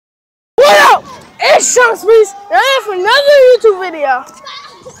What up? It's Chunks Beast, and I'm here for another YouTube video.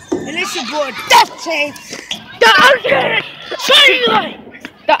 And it's your boy Death Chain.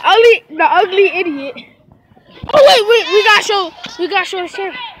 The ugly idiot. Oh wait, we gotta show his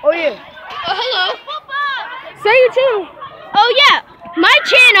channel. Oh yeah. Oh hello. Say your channel. Oh yeah, my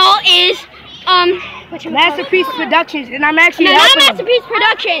channel is Masterpiece Productions, and I'm actually no, not helping Masterpiece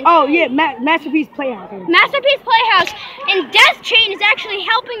Productions. Oh yeah, Masterpiece Playhouse. Masterpiece Playhouse, and Death Chain is actually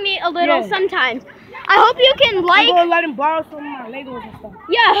helping me a little sometimes. I hope you can like. I'm gonna let him borrow some of my Legos and stuff.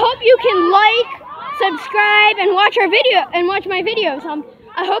 Yeah, I hope you can like, subscribe, and watch our video and watch my videos.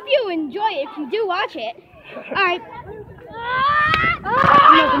 I hope you enjoy it if you do watch it. All right.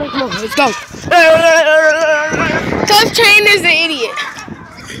 Come on, let's go. Death Chain is an idiot.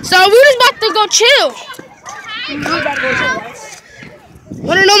 So we just about to go chill.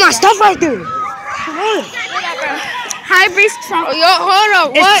 Wanna know my stuff right there? Hi, Breeze. Oh, yo, hold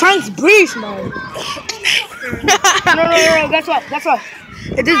up. It's What? Trunks Breeze, man. No. That's what.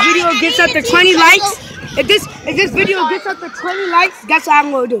 If this video gets up to 20 likes, if this video gets up to 20 likes, that's what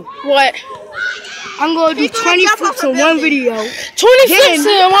I'm gonna do. What? I'm gonna do 20 flips in one video. 20 flips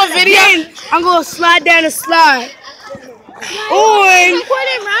in one video? Then I'm gonna slide down the slide. Or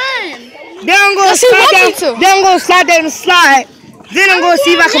then I'm gonna slide down the slide. Then I'm gonna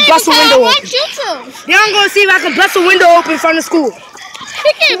see if I can bust a window open. Then I'm gonna see if I can bust a window open from the school.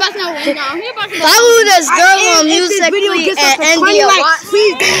 He can't bust no window. Follow this girl on Musical.ly at India.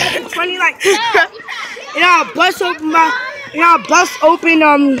 Please give me 20 likes. And I'll bust open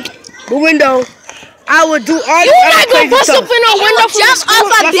the window. I would do all the You not gonna bust open a window from the school.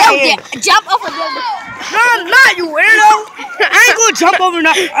 Jump off a building. No, I'm not, you weirdo. I ain't gonna jump over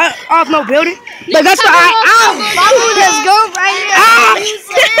off no building. But that's what Follow this girl right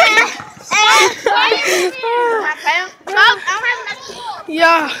here.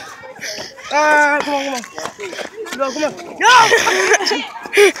 Yeah. Come on. No.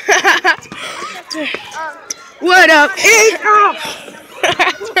 What up?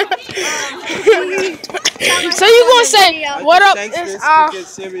 So you gonna say what up? Thanks Is get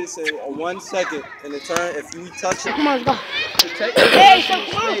serious in 1 second in the turn. If you touch it, Come on, let's go. take Hey, so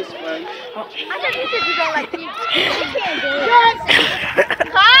come on. space, man. I thought you said you don't like people. You can't do it.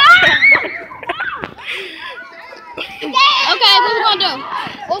 Okay, what we gonna do?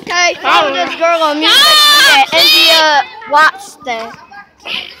 Okay, follow this girl on Musical.ly at India Watson.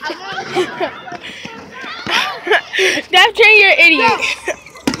 Death Chain, you're an idiot.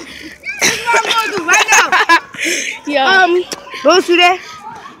 That's what I'm gonna do right now. Yeah. Go through there.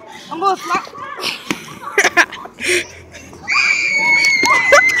 I'm gonna flop.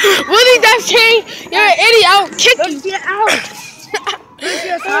 Really, Death Chain, you're an idiot. I'll kick you. Let's get out.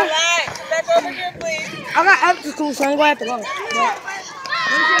 I got after school, so I'm gonna have to go.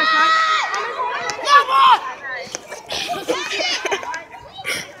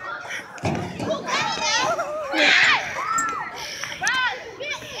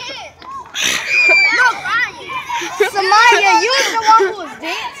 Samaya, you was the one who was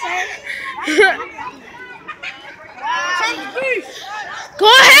dancing. Go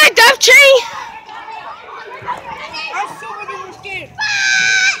ahead, Death Chain. I'm so ready to scared.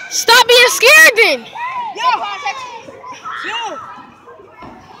 Stop being scared then. Yo.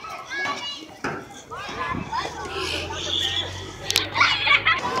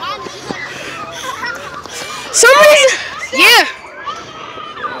 Yeah.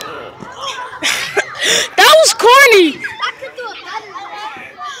 That was corny.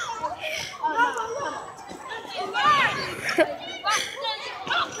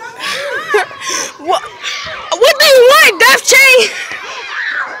 What do you want, Death Chain?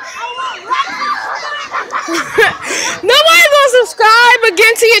 Nobody gonna subscribe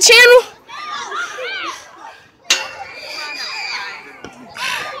again to your channel.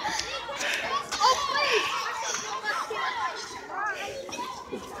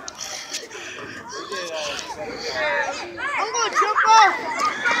 I'm gonna jump off.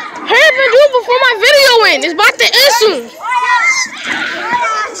 Hurry up and do it before my video ends. It's about to end soon.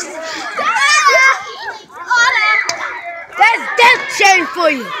 That's Death Chain for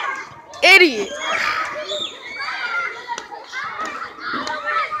you. Idiot.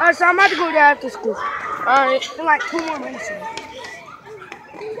 Alright, so I'm about to go there after school. Alright. In like 2 more minutes.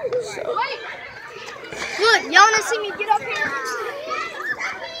 Look, y'all wanna see me get up here?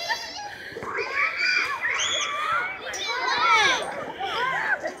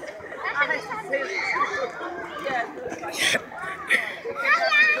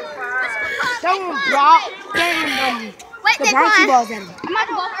 That one block. Wait, The bouncy balls at me. I'm about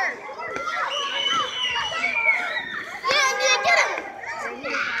to go first. Yeah, get it.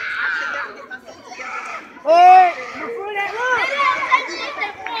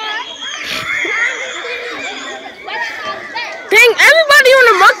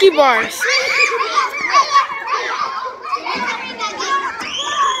 bars.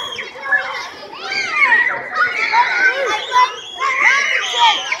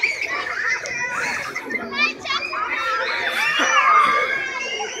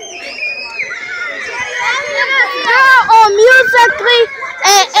 On Musically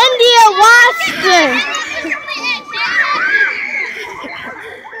and India Watson.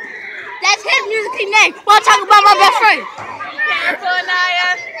 That's his Musically name. While I talk about my best friend. Careful, Naya.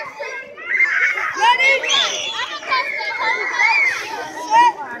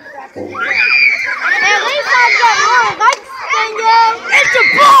 At least I got more likes than you. It's a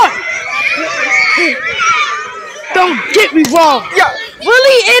boy. Don't get me wrong.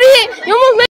 Really, idiot? You almost made